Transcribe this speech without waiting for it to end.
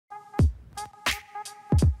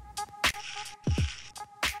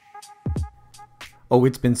Oh,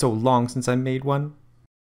 it's been so long since I made one.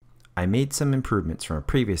 I made some improvements from a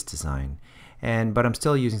previous design, but I'm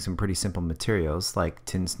still using some pretty simple materials like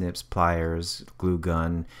tin snips, pliers, glue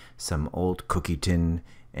gun, some old cookie tin,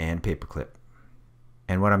 and paperclip.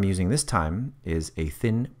 And what I'm using this time is a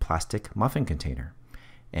thin plastic muffin container.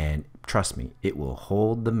 And trust me, it will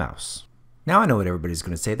hold the mouse. Now I know what everybody's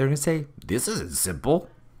going to say. They're going to say, this isn't simple.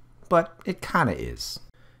 But it kind of is.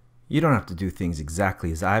 You don't have to do things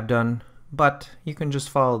exactly as I've done, but you can just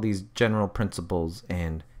follow these general principles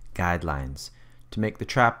and guidelines to make the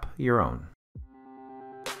trap your own.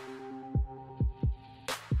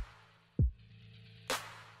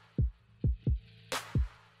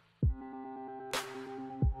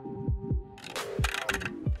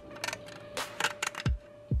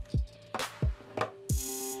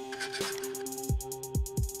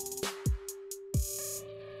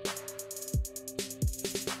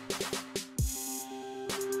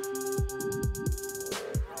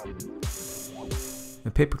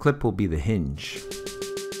 The paperclip will be the hinge.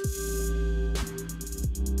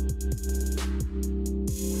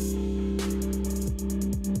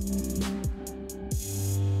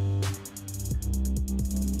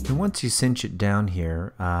 And once you cinch it down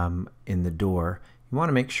here in the door, you want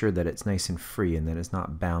to make sure that it's nice and free and that it's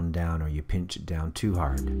not bound down or you pinch it down too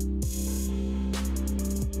hard.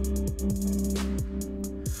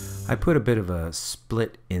 I put a bit of a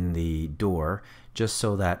split in the door just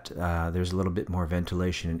so that there's a little bit more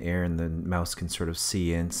ventilation and air and the mouse can sort of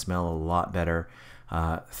see and smell a lot better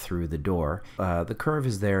through the door. The curve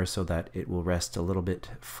is there so that it will rest a little bit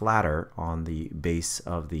flatter on the base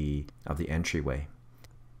of the entryway.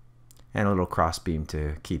 And a little cross beam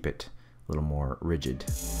to keep it a little more rigid.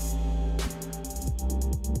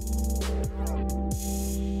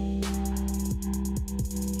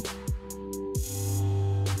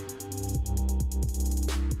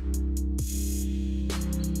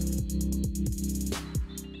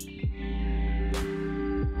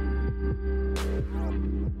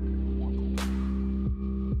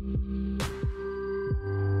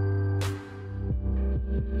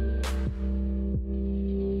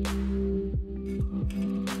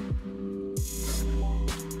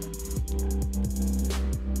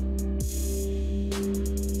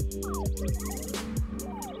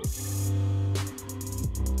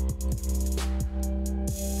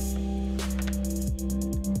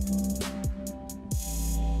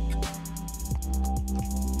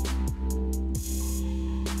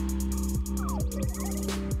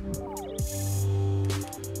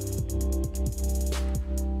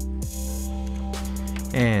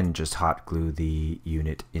 And just hot glue the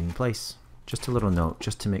unit in place. Just a little note,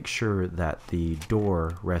 just to make sure that the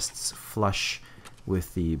door rests flush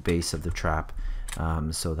with the base of the trap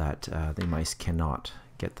so that the mice cannot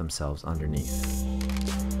get themselves underneath.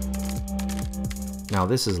 Now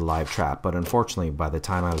this is a live trap, but unfortunately by the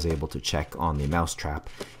time I was able to check on the Mousetrap,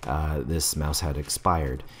 this mouse had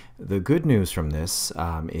expired. The good news from this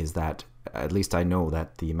is that at least I know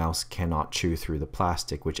that the mouse cannot chew through the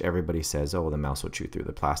plastic, which everybody says, oh, the mouse will chew through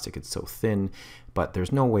the plastic, it's so thin, but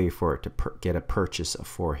there's no way for it to get a purchase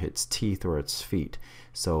for its teeth or its feet,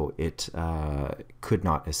 so it could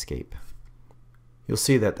not escape. You'll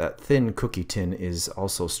see that that thin cookie tin is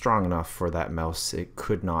also strong enough for that mouse. It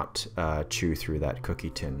could not chew through that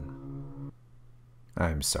cookie tin.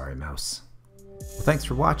 I'm sorry, mouse. Well, thanks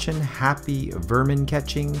for watching. Happy vermin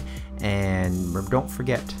catching, and don't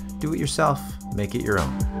forget, do it yourself, make it your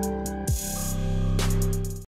own.